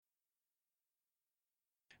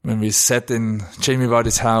when we sat in Jamie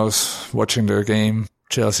Vardy's house watching the game,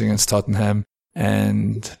 Chelsea against Tottenham,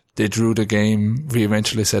 and they drew the game, we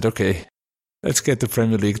eventually said, okay, let's get the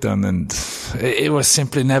Premier League done. And it was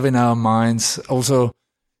simply never in our minds. Also,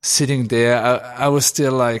 sitting there, I was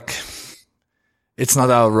still like, it's not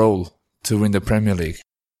our role to win the Premier League.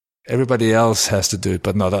 Everybody else has to do it,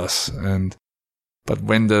 but not us. But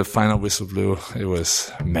when the final whistle blew, it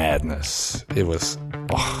was madness. It was,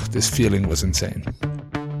 this feeling was insane.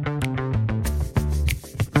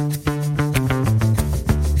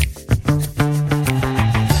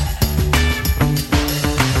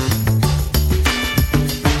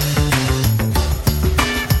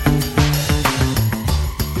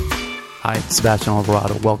 Hi, Sebastian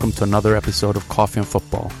Alvarado. Welcome to another episode of Coffee and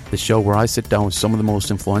Football, the show where I sit down with some of the most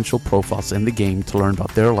influential profiles in the game to learn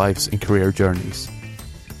about their lives and career journeys.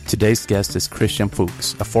 Today's guest is Christian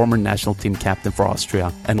Fuchs, a former national team captain for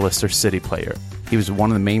Austria and Leicester City player. He was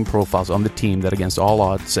one of the main profiles on the team that against all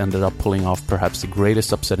odds ended up pulling off perhaps the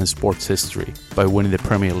greatest upset in sports history by winning the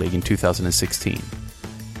Premier League in 2016.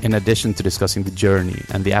 In addition to discussing the journey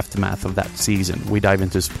and the aftermath of that season, we dive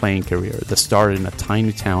into his playing career that started in a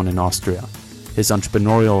tiny town in Austria, his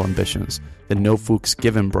entrepreneurial ambitions, the No Fuchs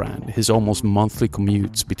Given brand, his almost monthly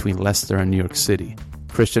commutes between Leicester and New York City.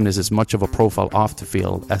 Christian is as much of a profile off the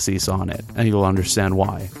field as he is on it, and you'll understand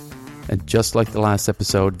why. And just like the last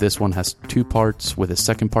episode, this one has 2 parts, with the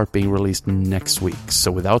second part being released next week.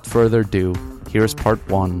 So without further ado, here's part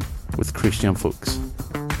 1 with Christian Fuchs.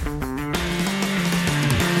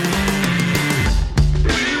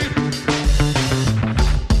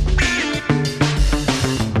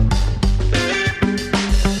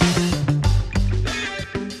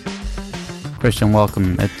 Christian,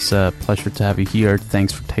 welcome. It's a pleasure to have you here.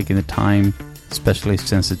 Thanks for taking the time, especially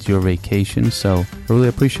since it's your vacation, so I really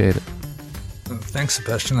appreciate it. Thanks,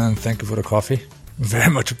 Sebastian, and thank you for the coffee.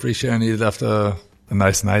 Very much appreciate it after a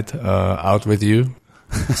nice night out with you.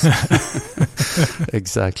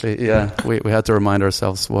 Exactly, yeah. We had to remind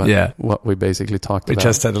ourselves what we basically talked about. We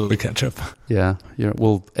just had a little catch-up. Yeah,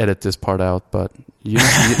 we'll edit this part out, but you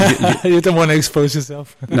don't want to expose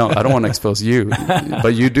yourself. No, I don't want to expose you,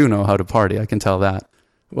 but you do know how to party, I can tell that.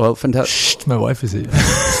 Well, fantastic. My wife is here.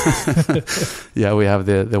 Yeah, we have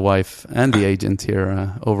the wife and the agent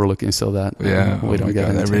here overlooking so that we don't get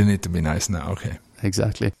into. I really need to be nice now, okay.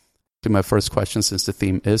 Exactly. To my first question, since the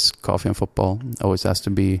theme is coffee and football, always has to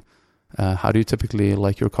be, how do you typically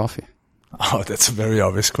like your coffee? Oh, that's a very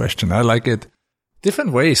obvious question. I like it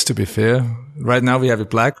different ways, to be fair. Right now we have it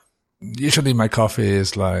black. Usually my coffee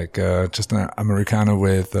is like just an Americano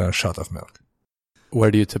with a shot of milk. Where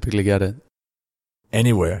do you typically get it?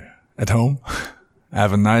 Anywhere. At home. I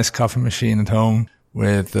have a nice coffee machine at home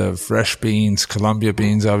with fresh beans, Colombia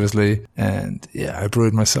beans, obviously. And yeah, I brew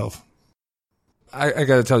it myself. I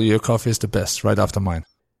gotta tell you, your coffee is the best, right after mine.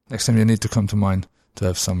 Next time you need to come to mine to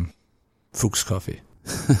have some Fuchs coffee.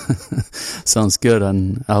 Sounds good,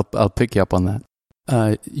 and I'll pick you up on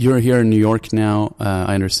that. You're here in New York now.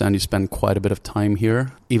 I understand you spend quite a bit of time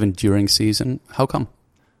here, even during season. How come?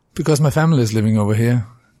 Because my family is living over here.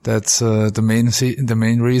 That's the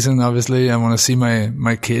main reason. Obviously, I want to see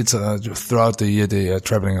my kids throughout the year. They are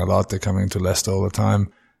traveling a lot. They're coming to Leicester all the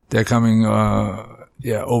time. They're coming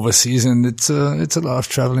overseas, and it's a lot of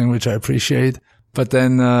traveling, which I appreciate. But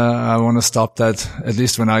then I want to stop that, at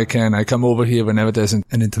least when I can. I come over here whenever there's an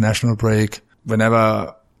international break.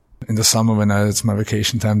 Whenever in the summer, when it's my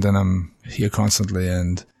vacation time, then I'm here constantly.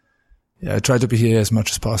 And I try to be here as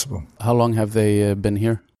much as possible. How long have they been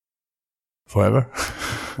here? Forever.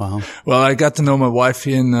 Wow. Well, I got to know my wife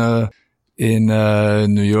here in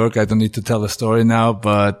New York. I don't need to tell the story now,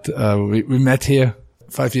 but we met here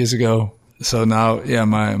 5 years ago. So now,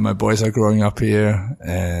 my boys are growing up here,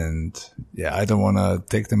 and I don't want to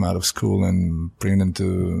take them out of school and bring them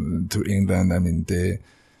to England. I mean,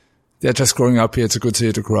 they're just growing up here. It's a good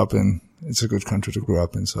city to grow up in. It's a good country to grow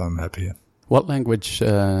up in, so I'm happy here. What language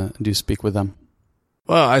do you speak with them?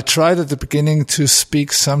 Well, I tried at the beginning to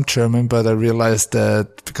speak some German, but I realized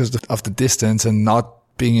that because of the distance and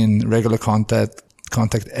not being in regular contact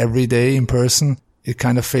every day in person, it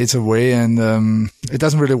kind of fades away, and it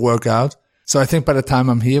doesn't really work out. So I think by the time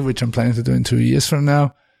I'm here, which I'm planning to do in 2 years from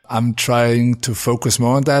now, I'm trying to focus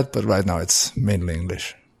more on that. But right now it's mainly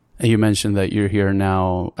English. And you mentioned that you're here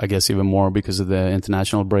now, I guess even more because of the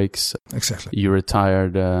international breaks. Exactly. You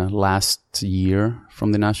retired last year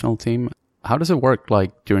from the national team. How does it work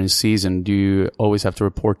like during the season? Do you always have to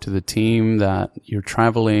report to the team that you're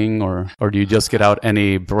traveling, or do you just get out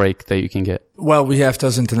any break that you can get? Well, we have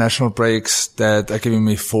those international breaks that are giving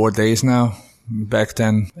me 4 days now. back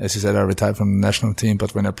then, as you said, I retired from the national team,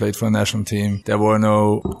 but when I played for a national team, there were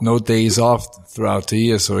no days off throughout the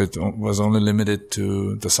year, so it was only limited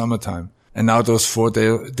to the summertime. And now those 4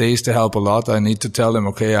 days, they help a lot. I need to tell them,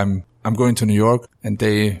 okay, I'm going to New York, and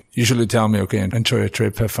they usually tell me, okay, enjoy your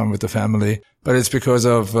trip, have fun with the family. But it's because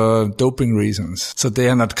of doping reasons. So they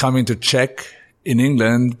are not coming to check in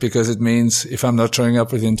England because it means if I'm not showing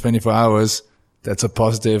up within 24 hours, that's a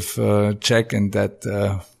positive check, and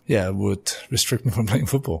that would restrict me from playing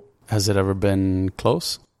football. Has it ever been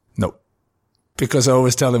close? No, because I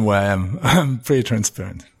always tell them where I am. I'm pretty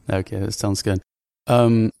transparent. Okay, that sounds good.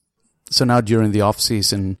 So now during the off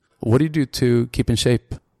season, what do you do to keep in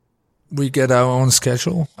shape? We get our own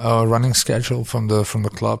schedule, our running schedule from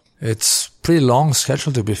the club. It's pretty long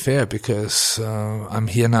schedule, to be fair, because I'm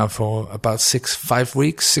here now for about 6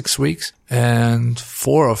 weeks, and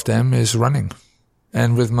 4 of them is running.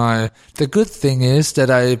 And the good thing is that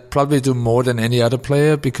I probably do more than any other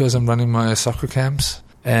player because I'm running my soccer camps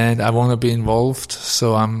and I want to be involved.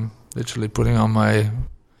 So I'm literally putting on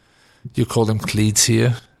you call them cleats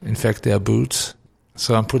here. In fact, they are boots.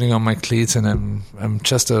 So I'm putting on my cleats, and I'm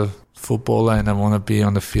just a footballer, and I want to be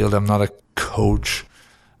on the field. I'm not a coach.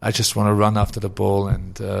 I just want to run after the ball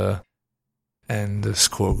and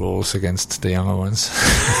score goals against the younger ones.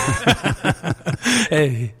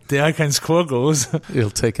 Hey, I can score goals. You'll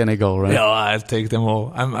take any goal, right? Yeah, I'll take them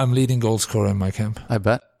all. I'm leading goal scorer in my camp. I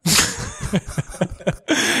bet.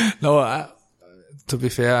 No, to be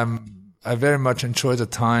fair, I very much enjoy the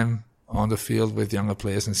time on the field with younger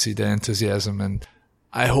players and see their enthusiasm, and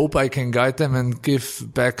I hope I can guide them and give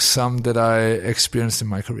back some that I experienced in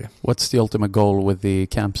my career. What's the ultimate goal with the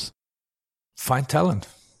camps? Find talent.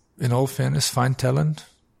 In all fairness, find talent.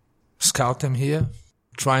 Scout them here.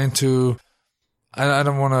 Trying to... I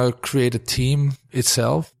don't want to create a team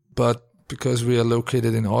itself, but because we are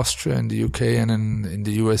located in Austria, in the UK, and in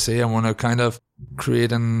the USA, I want to kind of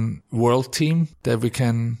create a world team that we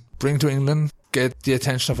can bring to England, get the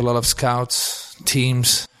attention of a lot of scouts,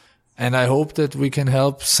 teams, and I hope that we can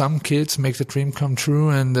help some kids make the dream come true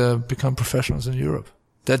and become professionals in Europe.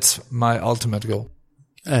 That's my ultimate goal.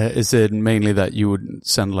 Is it mainly that you would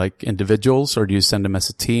send like individuals, or do you send them as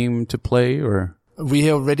a team to play? Or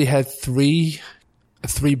we already had three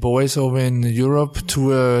boys over in Europe. 2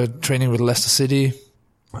 were training with Leicester City.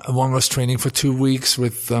 1 was training for 2 weeks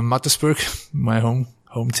with Mattersburg, my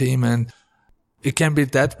home team, and it can be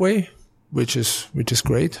that way, which is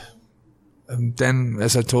great. And then,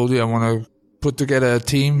 as I told you, I want to put together a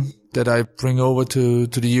team that I bring over to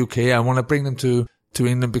the UK. I want to bring them to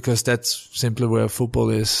England because that's simply where football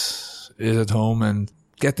is at home, and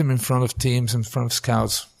get them in front of teams, in front of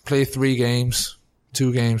scouts, play 3 games,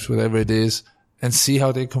 2 games, whatever it is, and see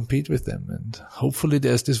how they compete with them. And hopefully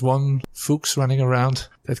there's this one Fuchs running around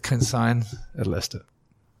that can sign at Leicester.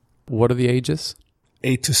 What are the ages?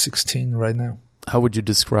 8 to 16 right now. How would you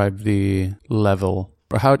describe the level?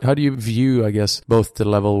 Or how do you view, I guess, both the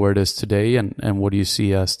level where it is today and what do you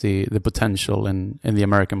see as the potential in the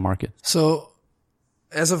American market? So,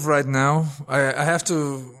 as of right now, I have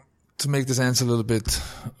to make this answer a little bit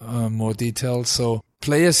more detailed. So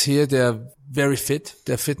players here, they are very fit.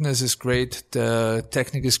 Their fitness is great. The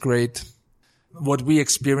technique is great. What we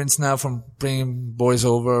experience now from bringing boys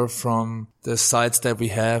over from the sites that we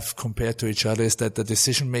have compared to each other is that the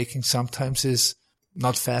decision making sometimes is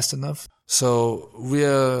not fast enough. So we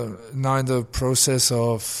are now in the process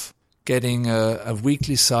of getting a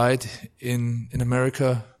weekly side in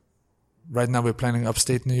America. Right now we're planning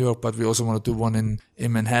upstate New York, but we also want to do one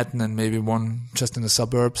in Manhattan and maybe one just in the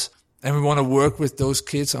suburbs. And we want to work with those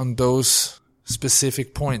kids on those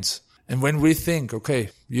specific points. And when we think,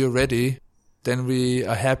 okay, you're ready, then we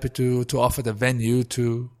are happy to offer the venue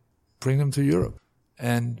to bring them to Europe.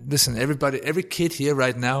 And listen, every kid here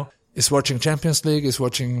right now is watching Champions League, is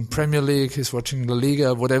watching Premier League, is watching La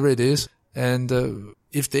Liga, whatever it is. And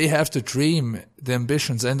if they have the dream, the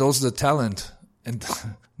ambitions, and also the talent, and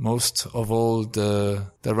most of all the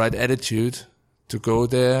right attitude to go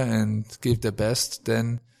there and give their best,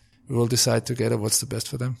 then we will decide together what's the best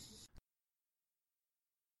for them.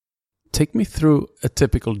 Take me through a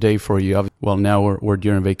typical day for you. Well, now we're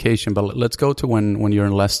during vacation, but let's go to when you're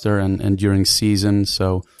in Leicester and during season.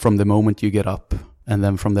 So from the moment you get up and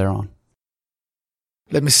then from there on.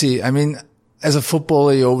 Let me see. I mean, as a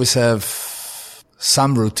footballer, you always have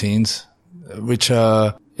some routines, which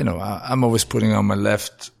are, I'm always putting on my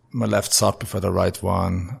left sock before the right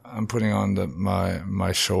one. I'm putting on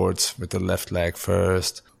my shorts with the left leg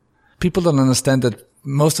first. People don't understand that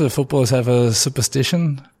most of the footballers have a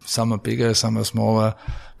superstition. Some are bigger, some are smaller,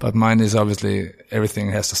 but mine is obviously everything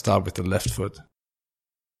has to start with the left foot.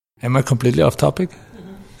 Am I completely off topic?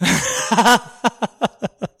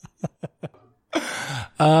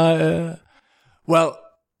 Well,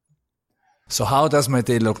 so how does my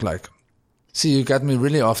day look like? See, you got me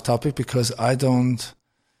really off topic because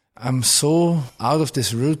I'm so out of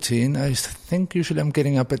this routine. I think usually I'm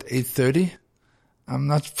getting up at 8:30. I'm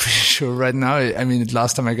not pretty sure right now. I mean, the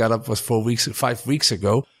last time I got up was 5 weeks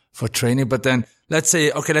ago for training. But then let's say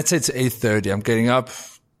it's 8:30. I'm getting up,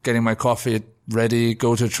 getting my coffee ready,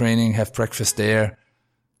 go to training, have breakfast there.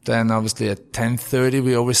 Then obviously at 10:30,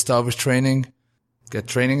 we always start with training, get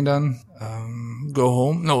training done, go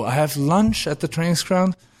home. No, I have lunch at the training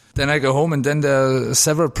ground. Then I go home, and then there are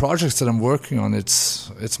several projects that I'm working on.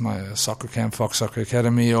 It's my soccer camp, Fuchs Soccer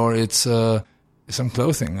Academy, or it's some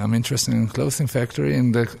clothing. I'm interested in clothing factory,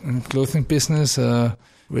 in the clothing business,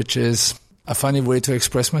 which is a funny way to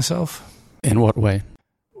express myself. In what way?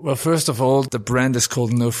 Well, first of all, the brand is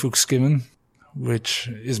called No Fuchs Given, which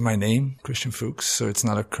is my name, Christian Fuchs. So it's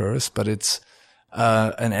not a curse, but it's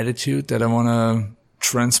an attitude that I want to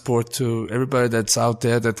transport to everybody that's out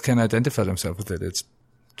there that can identify themselves with it. It's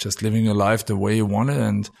just living your life the way you want it,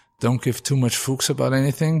 and don't give too much fuchs about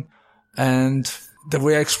anything. And the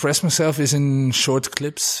way I express myself is in short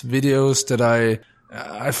clips, videos that I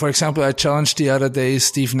for example, I challenged the other day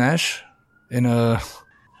Steve Nash in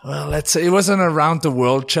let's say it was an around the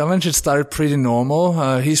world challenge. It started pretty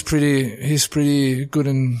normal. He's pretty good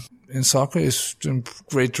in soccer. He's doing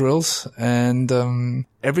great drills, and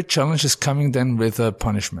every challenge is coming then with a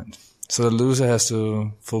punishment. So the loser has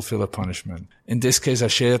to fulfill a punishment. In this case, I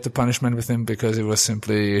shared the punishment with him because it was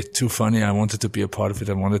simply too funny. I wanted to be a part of it.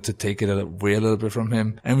 I wanted to take it away a little bit from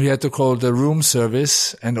him. And we had to call the room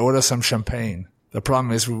service and order some champagne. The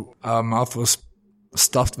problem is our mouth was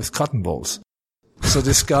stuffed with cotton balls. So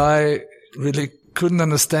this guy really couldn't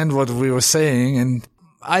understand what we were saying. And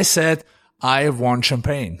I said, I want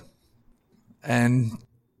champagne. And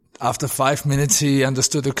after 5 minutes, he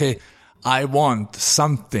understood, okay, I want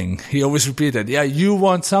something. He always repeated, yeah, you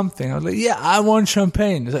want something. I was like, yeah, I want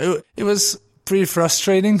champagne. So it was pretty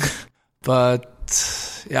frustrating,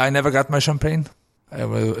 but yeah, I never got my champagne.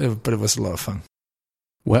 But it was a lot of fun.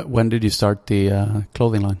 When did you start the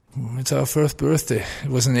clothing line? It's our first birthday.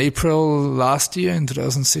 It was in April last year, in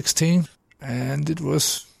 2016. And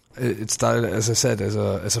it started, as I said, as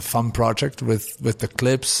a fun project with the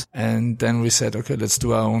clips. And then we said, okay, let's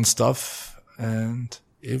do our own stuff. And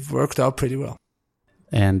it worked out pretty well.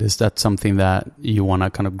 And is that something that you want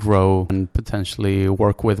to kind of grow and potentially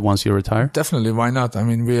work with once you retire? Definitely. Why not? I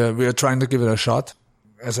mean, we are trying to give it a shot.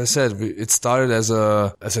 As I said, it started as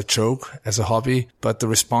a joke, as a hobby, but the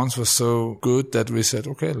response was so good that we said,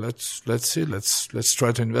 okay, let's see, let's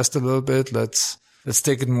try to invest a little bit. Let's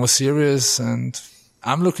take it more serious. And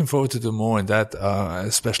I'm looking forward to do more in that,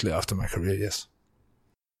 especially after my career. Yes.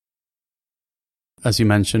 As you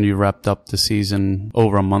mentioned, you wrapped up the season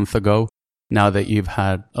over a month ago. Now that you've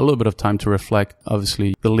had a little bit of time to reflect,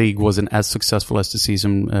 obviously the league wasn't as successful as the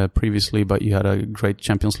season previously, but you had a great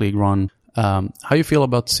Champions League run. How do you feel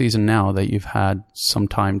about the season now that you've had some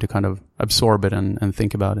time to kind of absorb it and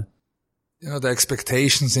think about it? You know, the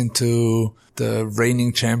expectations into the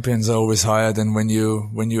reigning champions are always higher than when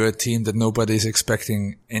you're a team that nobody's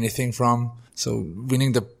expecting anything from. So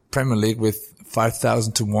winning the Premier League with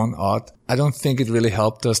 5,000 to 1 odd, I don't think it really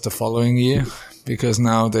helped us the following year because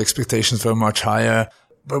now the expectations were much higher.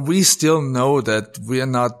 But we still know that we are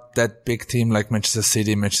not that big team like Manchester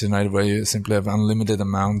City, Manchester United, where you simply have unlimited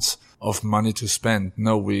amounts of money to spend.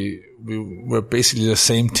 No, we were basically the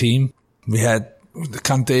same team. We had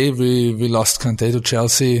Kante, we lost Kante to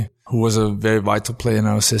Chelsea, who was a very vital player in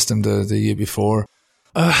our system the year before.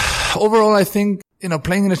 Overall, I think,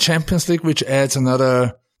 playing in the Champions League, which adds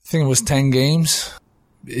another, I think it was 10 games,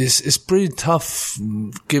 is pretty tough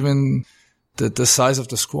given the size of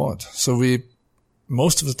the squad. So we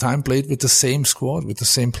most of the time played with the same squad, with the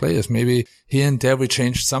same players. Maybe here and there we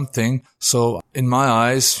changed something. So in my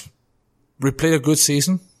eyes, we played a good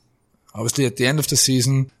season. Obviously at the end of the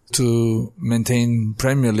season to maintain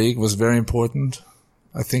Premier League was very important.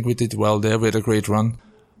 I think we did well there. We had a great run.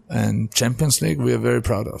 And Champions League we are very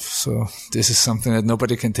proud of. So this is something that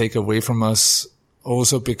nobody can take away from us.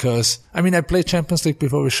 Also because, I played Champions League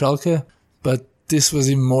before with Schalke, but this was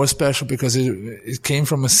even more special because it came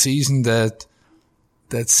from a season that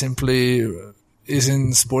simply is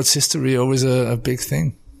in sports history always a big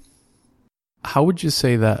thing. How would you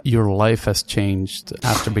say that your life has changed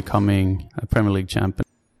after becoming a Premier League champion?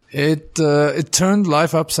 It turned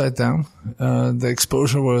life upside down. The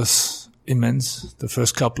exposure was immense. The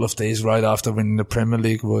first couple of days right after winning the Premier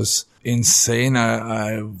League was insane.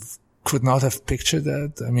 I could not have pictured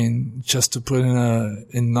that. I mean, just to put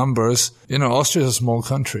in numbers, Austria is a small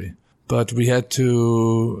country, but we had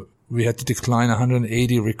to decline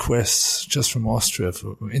 180 requests just from Austria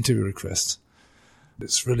for interview requests.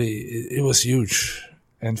 It was huge.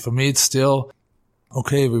 And for me, it's still,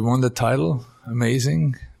 okay, we won the title.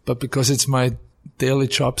 Amazing. But because it's my daily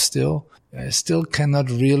job still, I still cannot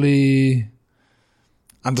really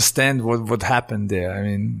understand what happened there. I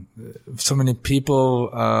mean, so many people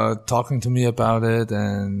are talking to me about it,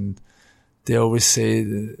 and they always say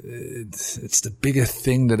it's the biggest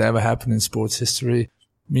thing that ever happened in sports history.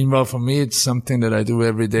 Meanwhile, for me, it's something that I do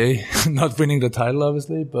every day. Not winning the title,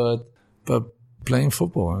 obviously, but playing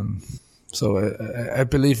football. And so I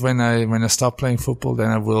believe when I stop playing football,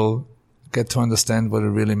 then I will get to understand what it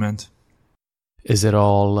really meant. Is it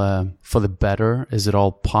all for the better? Is it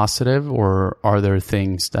all positive, or are there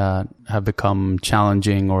things that have become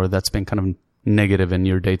challenging or that's been kind of negative in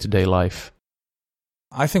your day-to-day life?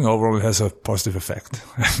 I think overall it has a positive effect.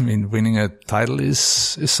 I mean, winning a title is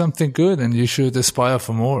something good, and you should aspire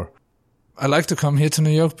for more. I like to come here to New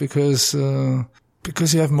York because you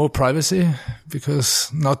have more privacy, because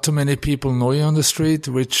not too many people know you on the street,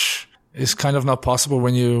 which is kind of not possible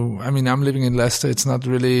I'm living in Leicester. It's not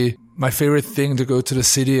really my favorite thing to go to the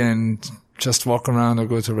city and just walk around or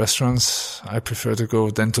go to restaurants. I prefer to go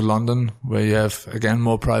then to London, where you have, again,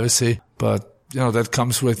 more privacy. But, that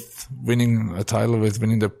comes with winning a title, with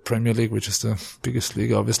winning the Premier League, which is the biggest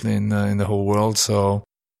league, obviously, in the whole world. So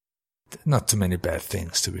not too many bad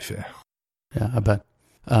things, to be fair. Yeah, I bet.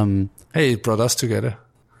 Hey, it brought us together.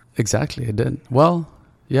 Exactly, it did. Well,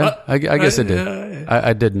 yeah, I guess it did. Yeah.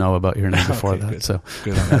 I did know about your name before that. Good. So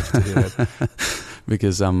good, I'm happy to hear that.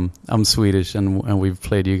 Because I'm Swedish and we've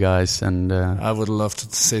played you guys, and I would love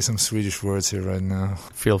to say some Swedish words here right now.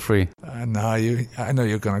 Feel free. No, I know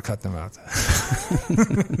you're gonna cut them out.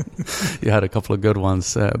 You had a couple of good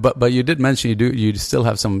ones, but you did mention you still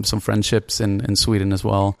have some friendships in Sweden as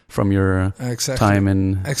well from your time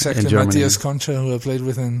in Germany. Matthias Concha, who I played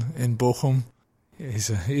with in Bochum.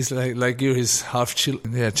 He's like you. He's half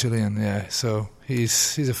Chilean. Yeah, so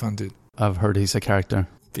he's a fun dude. I've heard he's a character.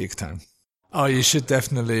 Big time. Oh, you should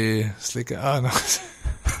definitely slick it. Oh, no.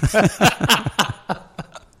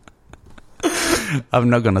 I'm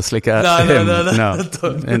not going to slick at him.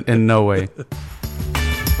 No, in no way.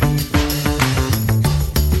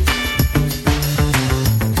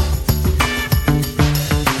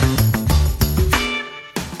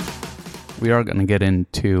 We are going to get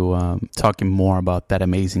into talking more about that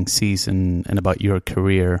amazing season and about your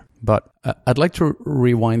career. But I'd like to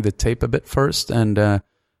rewind the tape a bit first and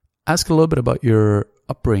ask a little bit about your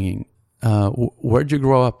upbringing. Where'd you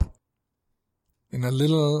grow up? In a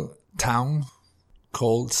little town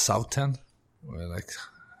called Southend. We're like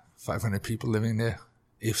 500 people living there,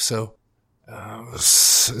 if so.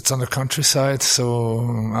 It's on the countryside,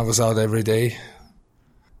 so I was out every day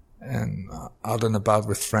and out and about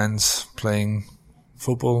with friends playing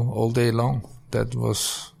football all day long. That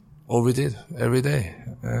was all we did every day,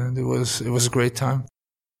 and it was a great time.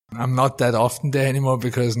 I'm not that often there anymore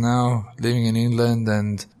because now living in England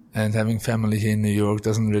and having family here in New York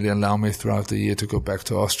doesn't really allow me throughout the year to go back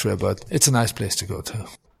to Austria, but it's a nice place to go to.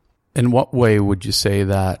 In what way would you say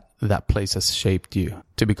that place has shaped you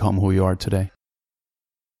to become who you are today?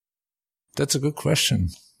 That's a good question.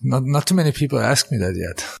 Not too many people ask me that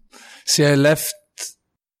yet. See, I left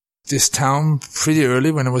this town pretty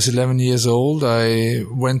early when I was 11 years old. I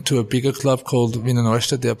went to a bigger club called Wiener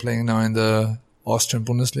Neustadt. They're playing now in the Austrian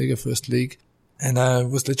Bundesliga, first league. And I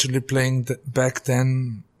was literally playing back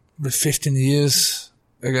then with 15 years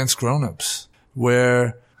against grown-ups,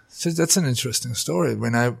 so that's an interesting story.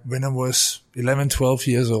 When I was 11, 12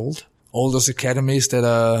 years old, all those academies that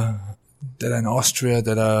are in Austria,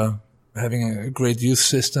 that are having a great youth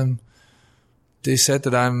system, they said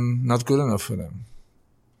that I'm not good enough for them.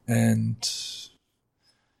 And,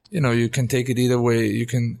 you can take it either way. You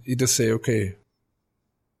can either say, okay,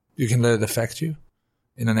 you can let it affect you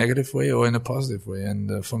in a negative way or in a positive way.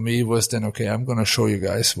 And for me, it was then, okay, I'm going to show you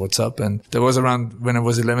guys what's up. And that was around when I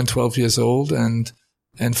was 11, 12 years old. And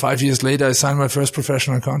 5 years later, I signed my first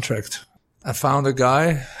professional contract. I found a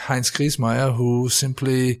guy, Heinz Griesmeier, who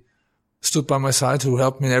simply stood by my side, who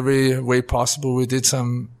helped me in every way possible. We did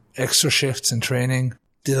some extra shifts in training,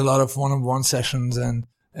 did a lot of one-on-one sessions,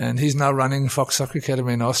 and he's now running Fuchs Soccer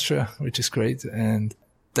Academy in Austria, which is great. And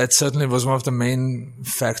that certainly was one of the main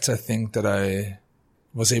facts, I think, that I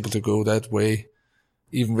was able to go that way,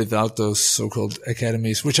 even without those so-called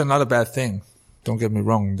academies, which are not a bad thing. Don't get me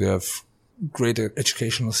wrong. They have great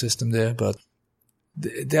educational system there, but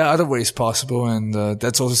there are other ways possible. And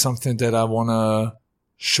that's also something that I want to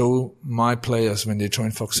show my players when they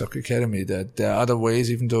join Fuchs Soccer Academy that there are other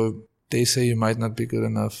ways, even though they say you might not be good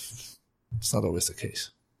enough. It's not always the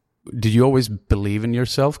case. Did you always believe in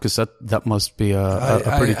yourself? Because that must be a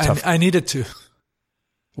pretty tough... I needed to.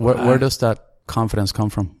 Where does that confidence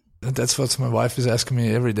come from? That's what my wife is asking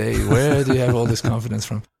me every day. Where do you have all this confidence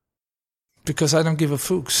from? Because I don't give a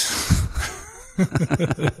Fuchs.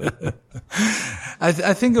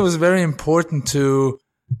 I think it was very important to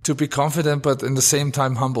be confident, but in the same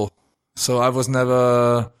time humble. So I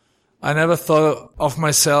never thought of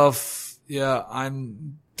myself,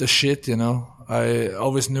 I'm the shit, I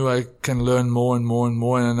always knew I can learn more and more and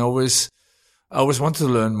more, and I always wanted to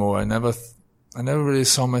learn more. I never really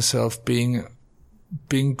saw myself being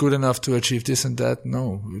good enough to achieve this and that.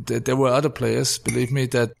 No, there were other players, believe me,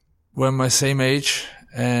 that were my same age,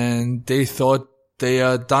 and they thought they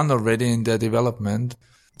are done already in their development.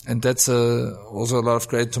 And that's also a lot of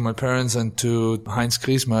credit to my parents and to Heinz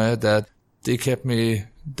Griesmeier, that they kept me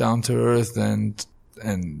down to earth and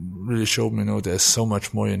really showed me, there's so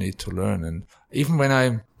much more you need to learn. And even when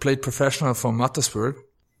I played professional for Mattersburg,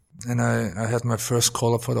 and I had my first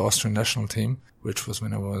call-up for the Austrian national team, which was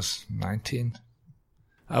when I was 19.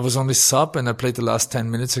 I was only sub, and I played the last 10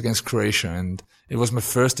 minutes against Croatia, and it was my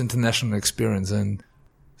first international experience. And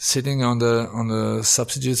sitting on the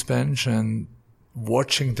substitutes bench and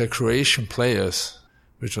watching the Croatian players,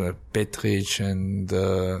 which were Petric and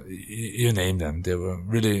you name them, they were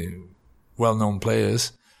really well-known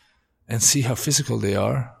players, and see how physical they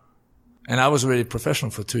are. And I was already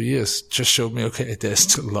professional for 2 years. Just showed me, okay, there's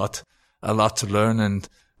still a lot to learn. And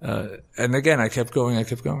again, I kept going.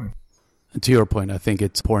 To your point, I think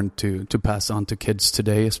it's important to pass on to kids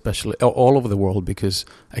today, especially all over the world, because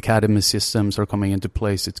academy systems are coming into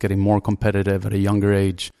place. It's getting more competitive at a younger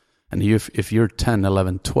age. And if you're 10,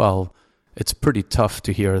 11, 12, it's pretty tough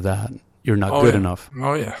to hear that you're not good enough.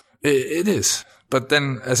 Oh, yeah. It is. But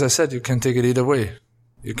then, as I said, you can take it either way.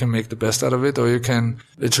 You can make the best out of it, or you can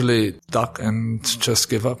literally duck and just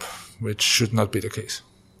give up, which should not be the case.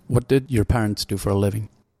 What did your parents do for a living?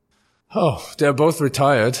 Oh, they're both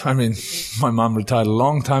retired. I mean, my mom retired a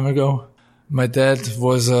long time ago. My dad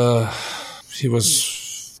was he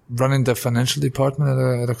was running the financial department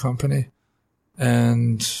at a company.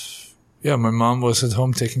 And yeah, my mom was at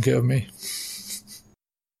home taking care of me.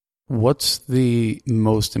 What's the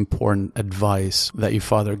most important advice that your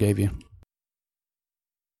father gave you?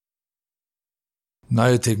 Now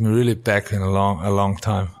you take me really back in a long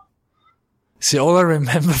time. See, all I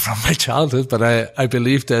remember from my childhood, but I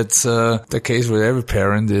believe that's the case with every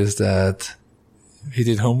parent, is that he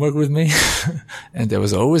did homework with me and there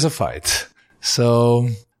was always a fight. So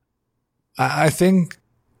I think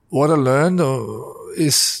what I learned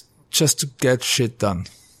is just to get shit done.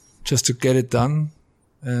 Just to get it done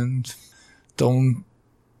and don't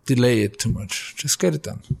delay it too much. Just get it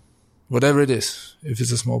done. Whatever it is. If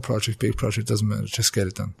it's a small project, big project, doesn't matter. Just get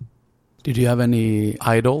it done. Did you have any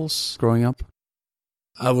idols growing up?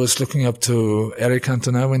 I was looking up to Eric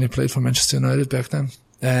Cantona when he played for Manchester United back then.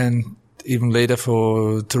 And even later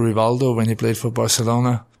to Rivaldo when he played for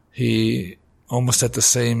Barcelona. He almost had the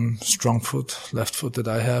same strong left foot that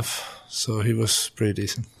I have. So he was pretty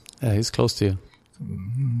decent. Yeah, he's close to you.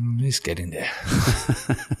 He's getting there.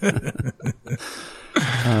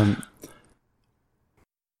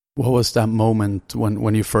 What was that moment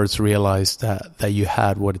when you first realized that you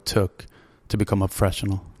had what it took to become a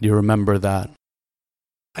professional? Do you remember that?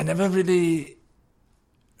 I never really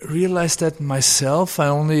realized that myself. I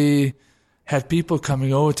only had people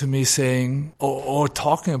coming over to me saying or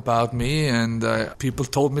talking about me, and people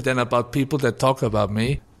told me then about people that talk about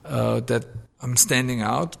me, that I'm standing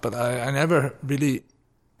out. But I never really,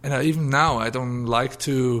 and even now I don't like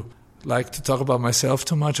to talk about myself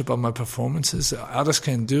too much, about my performances. Others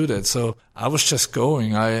can do that. So I was just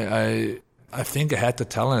going. I think I had the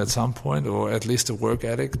talent at some point, or at least the work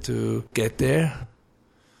ethic to get there.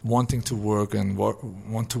 Wanting to work and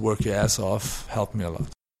want to work your ass off helped me a lot.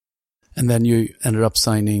 And then you ended up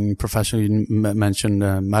signing professionally. You mentioned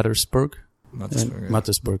Mattersburg.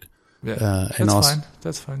 Mattersburg. Yeah,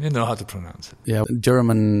 that's fine. You know how to pronounce it. Yeah,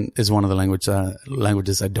 German is one of the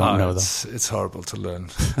languages I don't know, though. It's horrible to learn.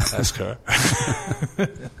 Ask her.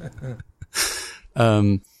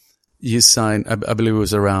 You signed, I believe it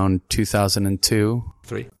was around 2002?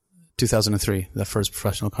 2003, the first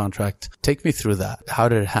professional contract. Take me through that. How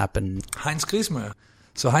did it happen? Heinz Griesmeier.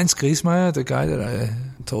 So Heinz Griesmeier, the guy that I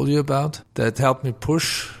told you about, that helped me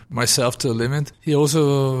push myself to the limit. He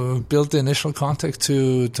also built the initial contact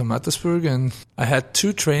to Mattersburg, and I had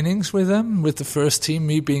 2 trainings with them, with the first team,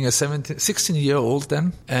 me being a 16-year-old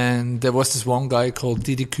then. And there was this one guy called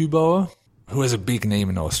Didi Kübauer, who has a big name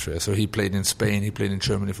in Austria. So he played in Spain, he played in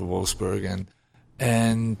Germany for Wolfsburg,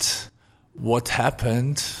 and what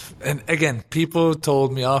happened, and again, people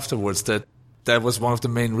told me afterwards that was one of the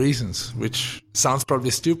main reasons, which sounds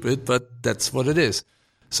probably stupid, but that's what it is.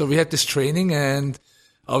 So we had this training, and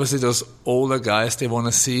obviously those older guys, they want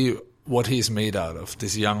to see what he's made out of,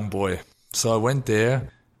 this young boy. So I went there,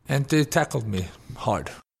 and they tackled me hard.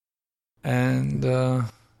 And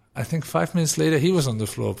I think 5 minutes later, he was on the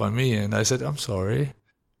floor by me, and I said, I'm sorry.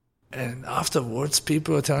 And afterwards,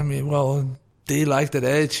 people are telling me, well, they like that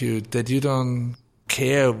attitude, that you don't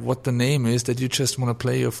care what the name is, that you just want to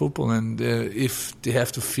play your football. And if they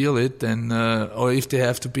have to feel it, then, or if they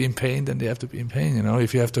have to be in pain, then they have to be in pain. You know,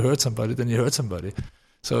 if you have to hurt somebody, then you hurt somebody.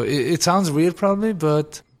 So it sounds weird probably,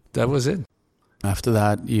 but that was it. After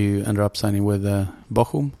that, you ended up signing with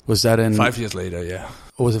Bochum. Was that in 5 years later? Yeah.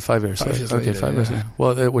 Or was it 5 years? 5 years okay, later, 5 years. Yeah. Later.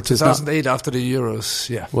 Well, which 2008 is not, after the Euros.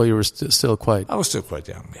 Yeah. Well, you were still quite. I was still quite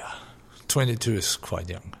young. Yeah. 22 is quite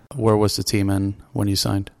young. Where was the team in when you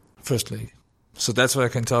signed? First league. So that's what I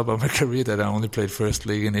can tell about my career, that I only played first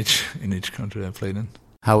league in each country I played in.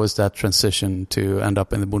 How was that transition to end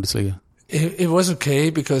up in the Bundesliga? It was okay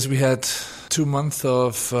because we had 2 months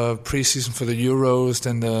of preseason for the Euros,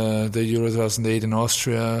 then the Euro 2008 in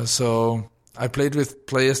Austria. So I played with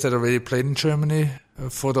players that already played in Germany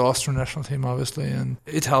for the Austrian national team, obviously, and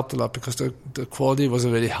it helped a lot because the quality was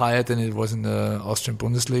already higher than it was in the Austrian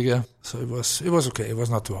Bundesliga. So it was okay. It was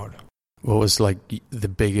not too hard. What was like the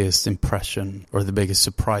biggest impression or the biggest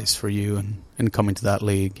surprise for you in coming to that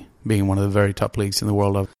league, being one of the very top leagues in the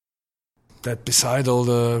world? That beside all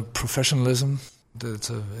the professionalism,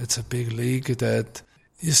 it's a big league, that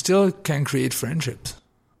you still can create friendships.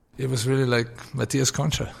 It was really like Matthias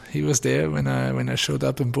Concha. He was there when I showed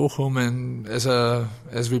up in Bochum, and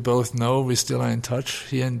as we both know, we still are in touch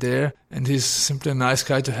here and there. And he's simply a nice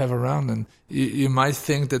guy to have around. And you might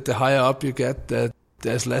think that the higher up you get, that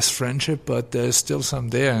there's less friendship, but there's still some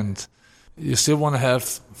there, and you still want to have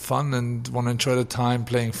fun and want to enjoy the time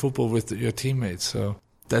playing football with your teammates. So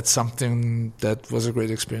that's something that was a great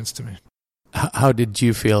experience to me. How did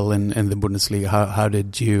you feel in the Bundesliga? How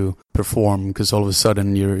did you perform? Because all of a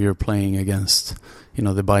sudden you're playing against,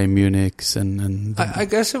 the Bayern Munichs and I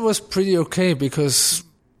guess it was pretty okay, because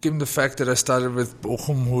given the fact that I started with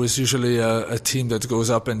Bochum, who is usually a team that goes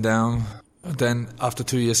up and down, then after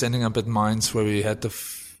 2 years ending up at Mainz, where we had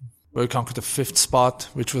where we conquered the 5th spot,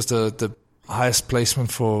 which was the highest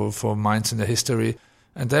placement for Mainz in the history.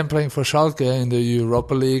 And then playing for Schalke in the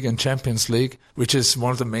Europa League and Champions League, which is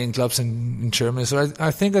one of the main clubs in Germany. So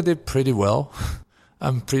I think I did pretty well.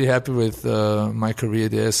 I'm pretty happy with my career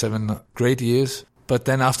there, 7 great years. But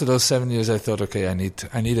then after those 7 years, I thought, okay, I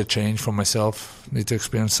need a change for myself, need to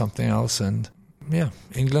experience something else. And yeah,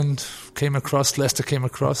 England came across, Leicester came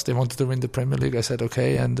across. They wanted to win the Premier League. I said,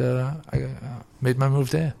 okay, and I made my move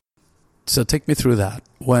there. So take me through that.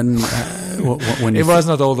 When it was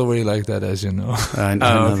not all the way like that, as you know. I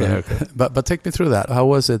know that. Okay. But take me through that. How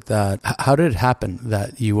was it how did it happen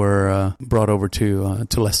that you were brought over to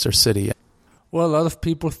Leicester City? Well, a lot of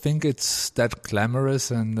people think it's that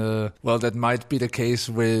glamorous, and that might be the case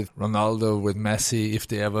with Ronaldo, with Messi, if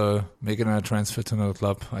they ever make another transfer to another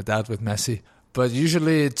club. I doubt with Messi. But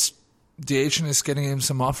usually it's the agent is getting him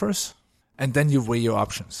some offers, and then you weigh your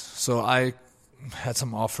options. So I had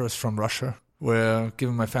some offers from Russia, where,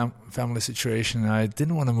 given my family situation, I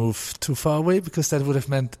didn't want to move too far away, because that would have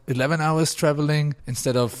meant 11 hours traveling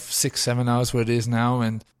instead of 6-7 hours where it is now.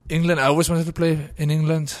 And England, I always wanted to play in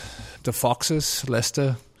England. The Foxes,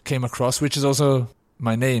 Leicester, came across, which is also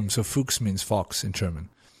my name. So Fuchs means fox in German.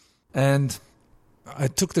 And I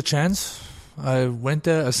took the chance. I went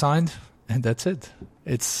there, I signed, and that's it.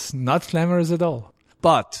 It's not glamorous at all.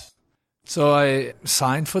 But so I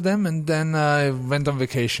signed for them, and then I went on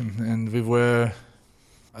vacation, and we were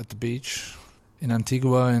at the beach in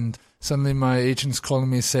Antigua, and suddenly my agent's calling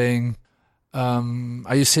me saying,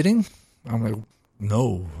 are you sitting? I'm like,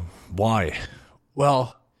 no. Why?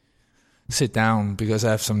 Well, sit down, because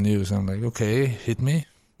I have some news. I'm like, okay, hit me.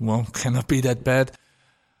 Well, cannot be that bad.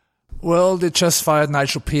 Well, they just fired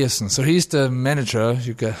Nigel Pearson. So he's the manager,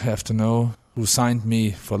 you have to know, who signed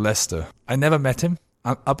me for Leicester. I never met him.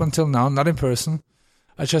 Up until now, not in person.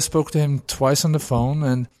 I just spoke to him twice on the phone,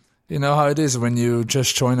 and you know how it is when you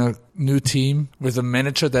just join a new team with a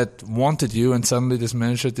manager that wanted you, and suddenly this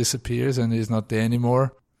manager disappears and he's not there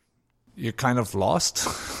anymore. You're kind of lost.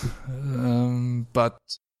 But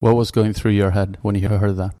what was going through your head when you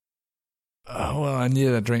heard that? Well, I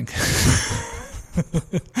needed a drink.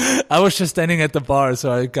 I was just standing at the bar,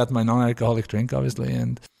 so I got my non-alcoholic drink, obviously,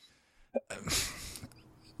 and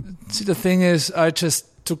see, the thing is, I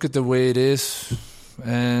just took it the way it is.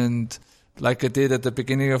 And like I did at the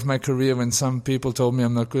beginning of my career when some people told me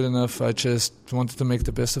I'm not good enough, I just wanted to make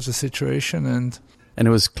the best of the situation. And it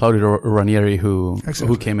was Claudio Ranieri who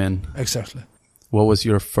came in. Exactly. What was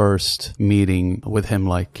your first meeting with him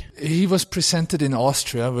like? He was presented in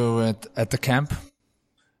Austria. We were at the camp.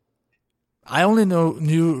 I only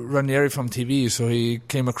knew Ranieri from TV, so he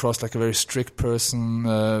came across like a very strict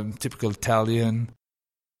person, typical Italian.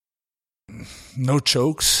 No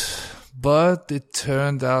jokes, but it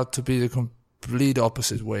turned out to be the complete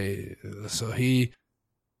opposite way. So he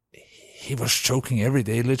was joking every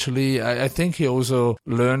day, literally. I think he also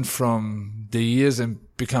learned from the years and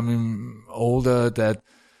becoming older that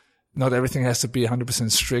not everything has to be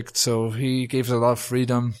 100% strict. So he gave us a lot of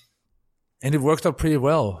freedom, and it worked out pretty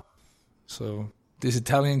well. So this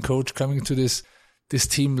Italian coach coming to this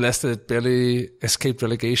team, Leicester, that barely escaped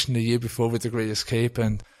relegation the year before with the Great Escape,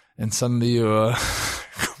 and suddenly you're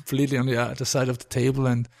completely on the other side of the table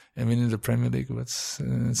and winning the Premier League. It's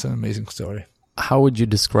an amazing story. How would you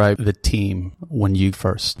describe the team when you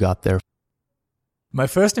first got there? My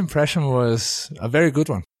first impression was a very good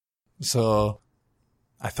one. So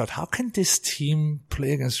I thought, how can this team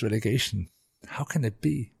play against relegation? How can it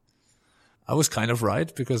be? I was kind of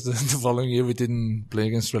right, because the following year we didn't play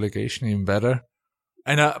against relegation, even better.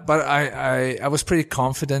 But I was pretty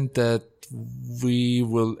confident that we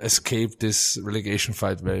will escape this relegation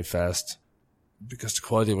fight very fast, because the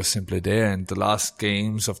quality was simply there, and the last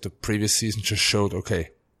games of the previous season just showed, okay,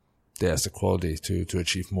 there's the quality to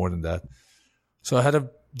achieve more than that. So I had a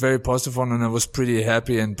very positive one, and I was pretty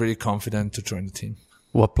happy and pretty confident to join the team.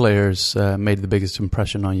 What players made the biggest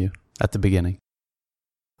impression on you at the beginning?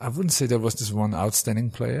 I wouldn't say there was this one outstanding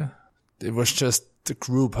player. It was just the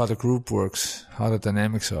group, how the group works, how the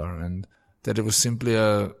dynamics are, and that it was simply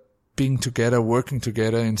being together, working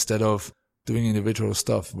together instead of doing individual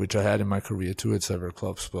stuff, which I had in my career too at several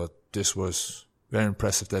clubs. But this was very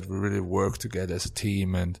impressive that we really worked together as a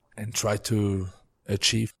team and tried to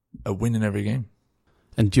achieve a win in every game.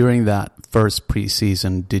 And during that first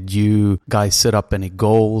preseason, did you guys set up any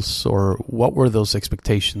goals, or what were those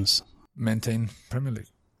expectations? Maintain Premier League.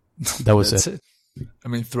 That was it. I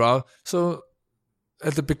mean, throughout. So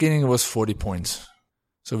at the beginning it was 40 points.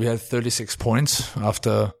 So we had 36 points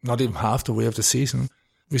after not even half the way of the season.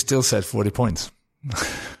 We still set 40 points.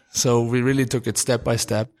 So we really took it step by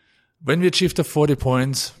step. When we achieved the 40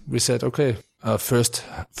 points, we said, okay, first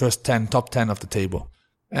 10, top 10 of the table.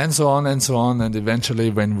 And so on and so on. And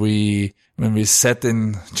eventually when we sat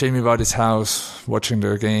in Jamie Vardy's house watching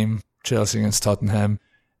the game, Chelsea against Tottenham,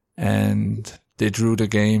 and they drew the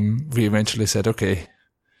game, we eventually said, okay,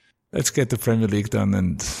 let's get the Premier League done.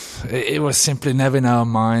 And it was simply never in our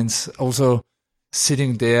minds. Also,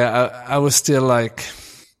 sitting there, I was still like,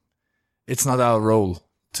 it's not our role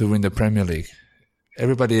to win the Premier League.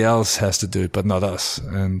 Everybody else has to do it, but not us.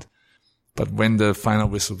 But when the final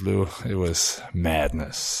whistle blew, it was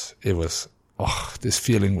madness. It was, this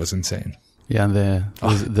feeling was insane. Yeah, and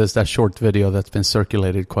there's that short video that's been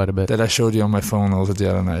circulated quite a bit. That I showed you on my phone also the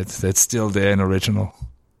other night. That's still there in original.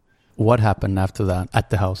 What happened after that at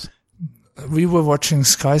the house? We were watching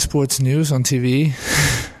Sky Sports News on TV,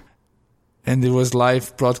 and it was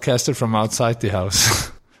live broadcasted from outside the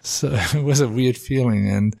house. So it was a weird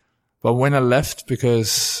feeling. But when I left,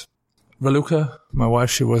 because Raluca, my wife,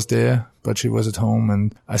 she was there, but she was at home,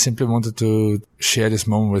 and I simply wanted to share this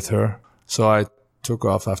moment with her. So I took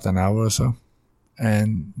off after an hour or so.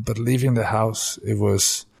 But leaving the house, it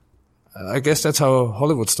was, I guess that's how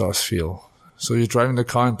Hollywood stars feel. So you're driving the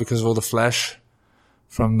car, and because of all the flash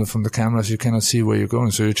from the cameras, you cannot see where you're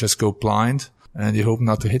going. So you just go blind, and you hope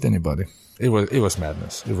not to hit anybody. It was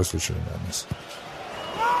madness. It was literally madness.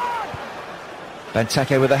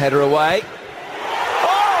 Benteke with a header away. Oh,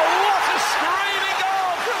 what a screaming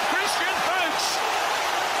goal from Christian Fuchs!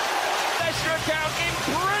 Leicester account in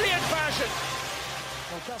brilliant fashion.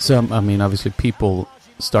 So, I mean, obviously people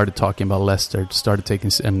started talking about Leicester, started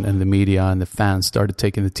taking, and the media and the fans started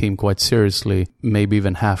taking the team quite seriously, maybe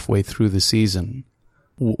even halfway through the season.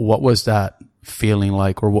 What was that feeling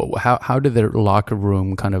like, or how did their locker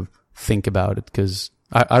room kind of think about it? Because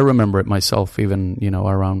I remember it myself, even,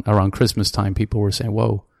 around Christmas time, people were saying,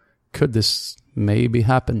 whoa, could this maybe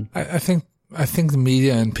happen? I think the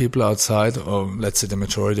media and people outside, or let's say the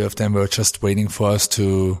majority of them, were just waiting for us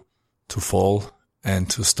to fall and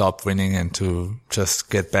to stop winning and to just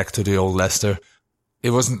get back to the old Leicester.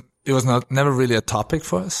 It was never really a topic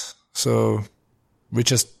for us. So we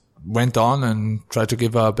just went on and tried to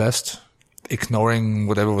give our best, ignoring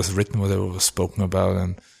whatever was written, whatever was spoken about.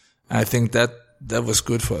 And I think that was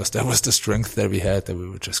good for us. That was the strength that we had, that we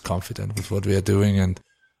were just confident with what we are doing. And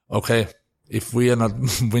okay, if we are not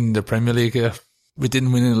winning the Premier League, we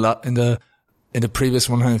didn't win a lot in the previous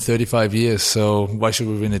 135 years, so why should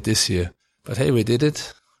we win it this year? But hey, we did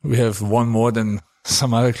it. We have won more than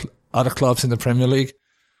some other clubs in the Premier League,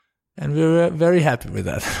 and we were very happy with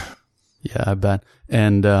that. Yeah, I bet.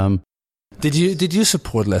 And did you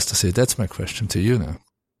support Leicester City? That's my question to you now.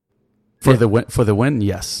 For the win,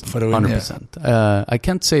 yes, for the win, 100%. Yeah. I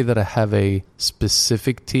can't say that I have a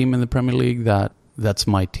specific team in the Premier League that's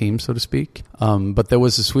my team, so to speak. But there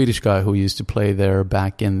was a Swedish guy who used to play there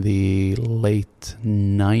back in the late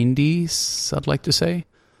 90s, I'd like to say.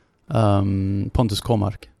 Pontus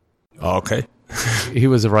Kåmark. Oh, okay. He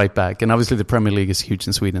was a right back, and obviously the Premier League is huge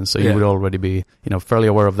in Sweden, so you would already be, fairly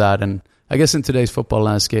aware of that. And I guess in today's football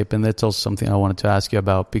landscape, and that's also something I wanted to ask you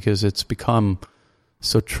about, because it's become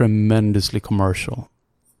so tremendously commercial.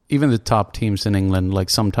 Even the top teams in England, like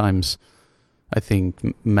sometimes I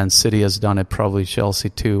think Man City has done it, probably Chelsea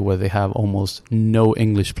too, where they have almost no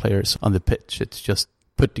English players on the pitch. It's just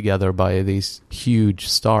put together by these huge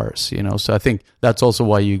stars, So I think that's also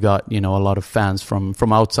why you got, a lot of fans from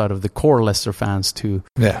outside of the core Leicester fans to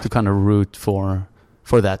kind of root for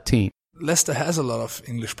that team. Leicester has a lot of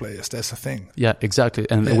English players. That's the thing. Yeah, exactly,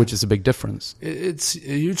 and which is a big difference. It's a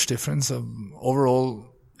huge difference. Overall,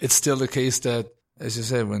 it's still the case that, as you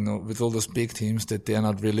said, with all those big teams, that they're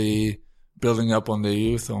not really building up on the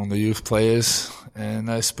youth players.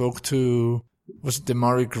 And I spoke to, was it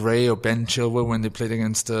Demari Gray or Ben Chilwell when they played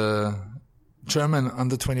against the German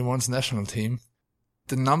under-21s national team.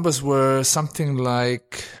 The numbers were something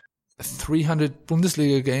like 300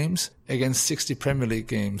 Bundesliga games against 60 Premier League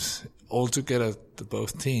games altogether to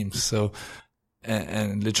both teams. So,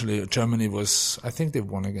 and literally Germany was, I think they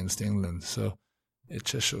won against England. So it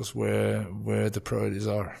just shows where the priorities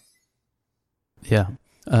are. Yeah.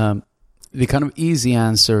 The kind of easy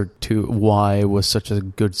answer to why it was such a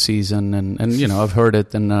good season, and I've heard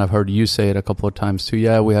it, and I've heard you say it a couple of times too.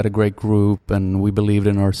 Yeah, we had a great group and we believed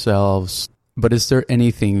in ourselves. But is there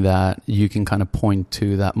anything that you can kind of point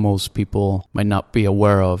to that most people might not be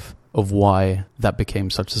aware of why that became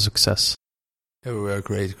such a success? Yeah, we were a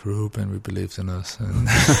great group and we believed in us. And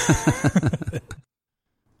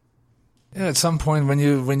yeah, at some point when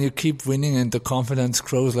you keep winning and the confidence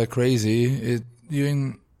grows like crazy, you're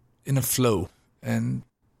in a flow. And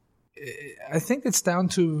I think it's down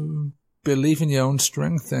to believe in your own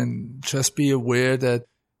strength and just be aware that,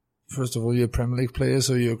 first of all, you're a Premier League player,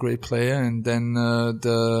 so you're a great player, and then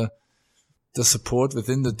the support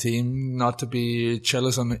within the team, not to be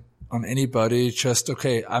jealous on anybody. Just,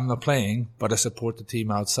 okay, I'm not playing, but I support the team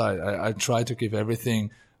outside. I try to give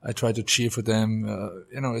everything. I try to cheer for them.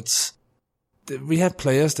 We had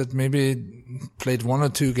players that maybe played 1 or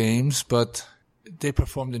 2 games, but they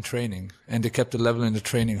performed in training and they kept the level in the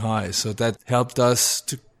training high. So that helped us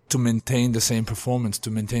to maintain the same performance,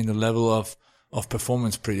 to maintain the level of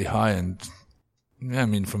performance pretty high. And yeah, I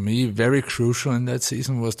mean, for me, very crucial in that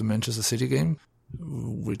season was the Manchester City game,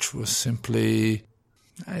 which was simply,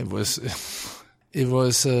 it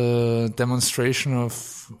was a demonstration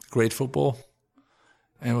of great football.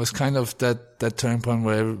 And it was kind of that turning point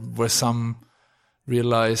where some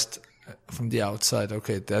realized from the outside,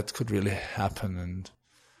 okay, that could really happen, and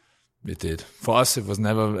it did. For us, it was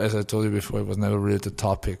never, as I told you before, it was never really the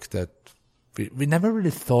topic that we never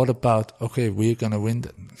really thought about, okay, we're going to win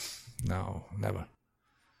that. No, never.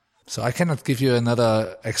 So I cannot give you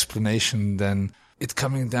another explanation than it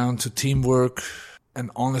coming down to teamwork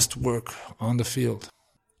and honest work on the field,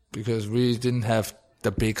 because we didn't have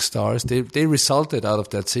the big stars. They resulted out of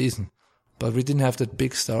that season. But we didn't have the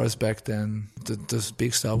big stars back then. The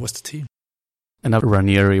big star was the team. And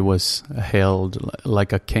Ranieri was hailed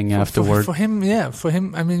like a king afterward. For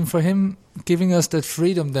him, giving us that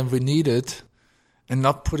freedom that we needed and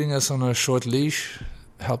not putting us on a short leash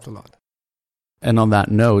helped a lot. And on that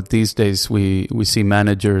note, these days we see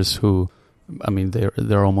managers who, I mean,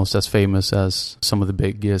 they're almost as famous as some of the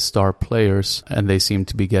big star players, and they seem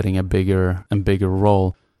to be getting a bigger and bigger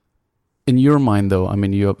role. In your mind, though, I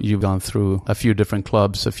mean, you've gone through a few different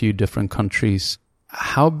clubs, a few different countries.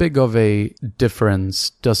 How big of a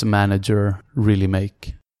difference does a manager really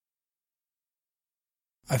make?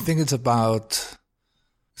 I think it's about,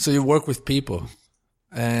 so you work with people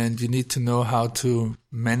and you need to know how to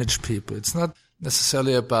manage people. It's not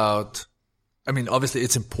necessarily about, I mean, obviously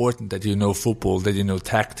it's important that you know football, that you know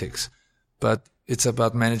tactics, but it's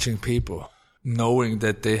about managing people, knowing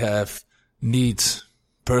that they have needs,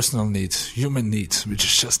 personal needs, human needs, which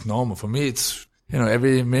is just normal. For me, it's,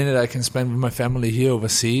 every minute I can spend with my family here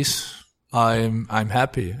overseas, I'm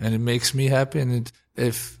happy, and it makes me happy. And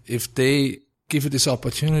if they give you this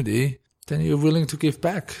opportunity then you're willing to give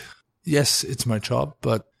back. Yes, it's my job,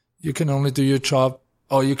 but you can only do your job,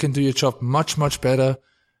 or you can do your job much, much better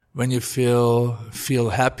when you feel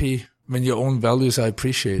happy, when your own values are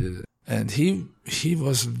appreciated. And he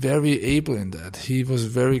was very able in that. He was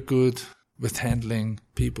very good with handling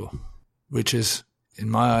people, which is, in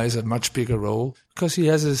my eyes, a much bigger role because he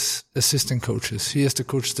has his assistant coaches. He has the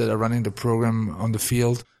coaches that are running the program on the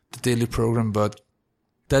field, the daily program, but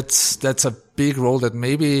that's a big role that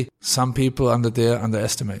maybe some people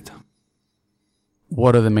underestimate.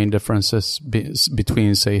 What are the main differences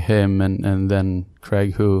between, say, him and then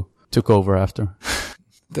Craig, who took over after?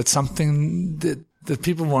 That's something that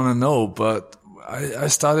people want to know, but I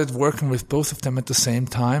started working with both of them at the same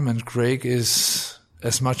time, and Craig is,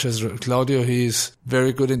 as much as Claudio, he's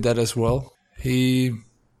very good in that as well. He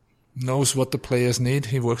knows what the players need.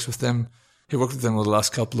 He works with them. He worked with them the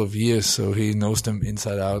last couple of years, so he knows them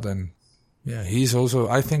inside out. And yeah, he's also,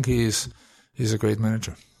 I think he's a great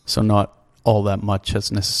manager. So not all that much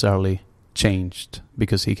has necessarily changed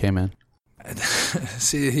because he came in.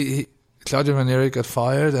 See, Claudio Ranieri got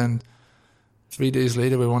fired, and 3 days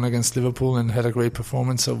later we won against Liverpool and had a great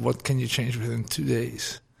performance. So what can you change within 2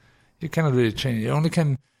 days? You cannot really change. You only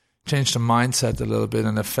can change the mindset a little bit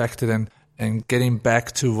and affect it and getting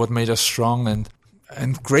back to what made us strong. And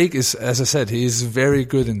Craig is, as I said, he's very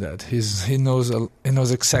good in that. He knows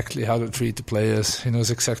exactly how to treat the players. He knows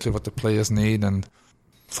exactly what the players need. And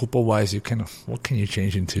football-wise, what can you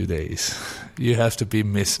change in 2 days? You have to be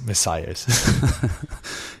messiahs.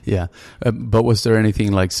 Yeah. But was there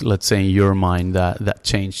anything, like, let's say, in your mind that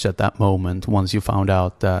changed at that moment once you found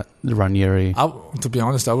out that Ranieri... To be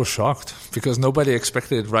honest, I was shocked because nobody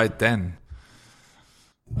expected it right then.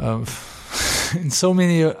 In so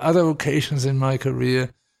many other occasions in my career,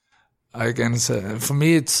 for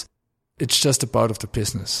me, it's just a part of the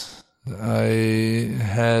business.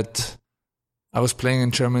 I was playing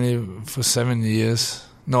in Germany for 7 years.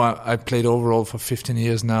 No, I played overall for 15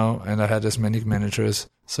 years now, and I had as many managers.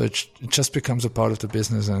 So it just becomes a part of the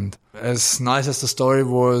business. And as nice as the story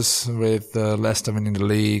was with Leicester winning the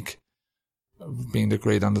league, being the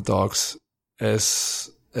great underdogs, as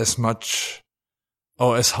much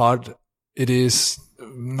or as hard it is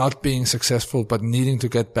not being successful, but needing to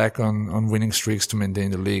get back on winning streaks to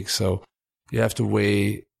maintain the league. So you have to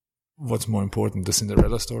weigh what's more important, the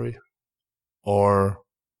Cinderella story or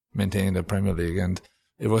maintaining the Premier League. And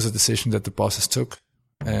it was a decision that the bosses took.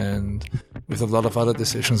 And with a lot of other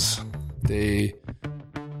decisions, they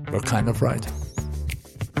were kind of right.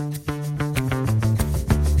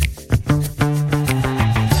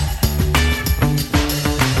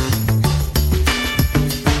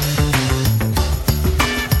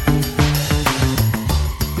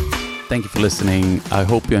 Thank you for listening. I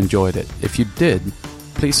hope you enjoyed it. If you did,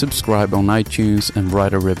 please subscribe on iTunes and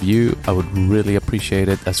write a review. I would really appreciate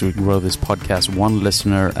it as we grow this podcast one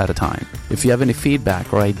listener at a time. If you have any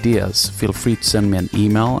feedback or ideas, feel free to send me an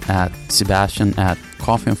email at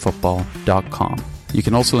sebastian@coffeeandfootball.com. You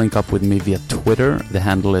can also link up with me via Twitter. The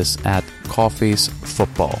handle is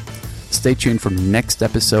 @coffeesfootball. Stay tuned for the next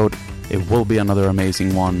episode. It will be another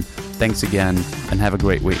amazing one. Thanks again and have a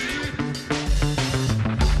great week.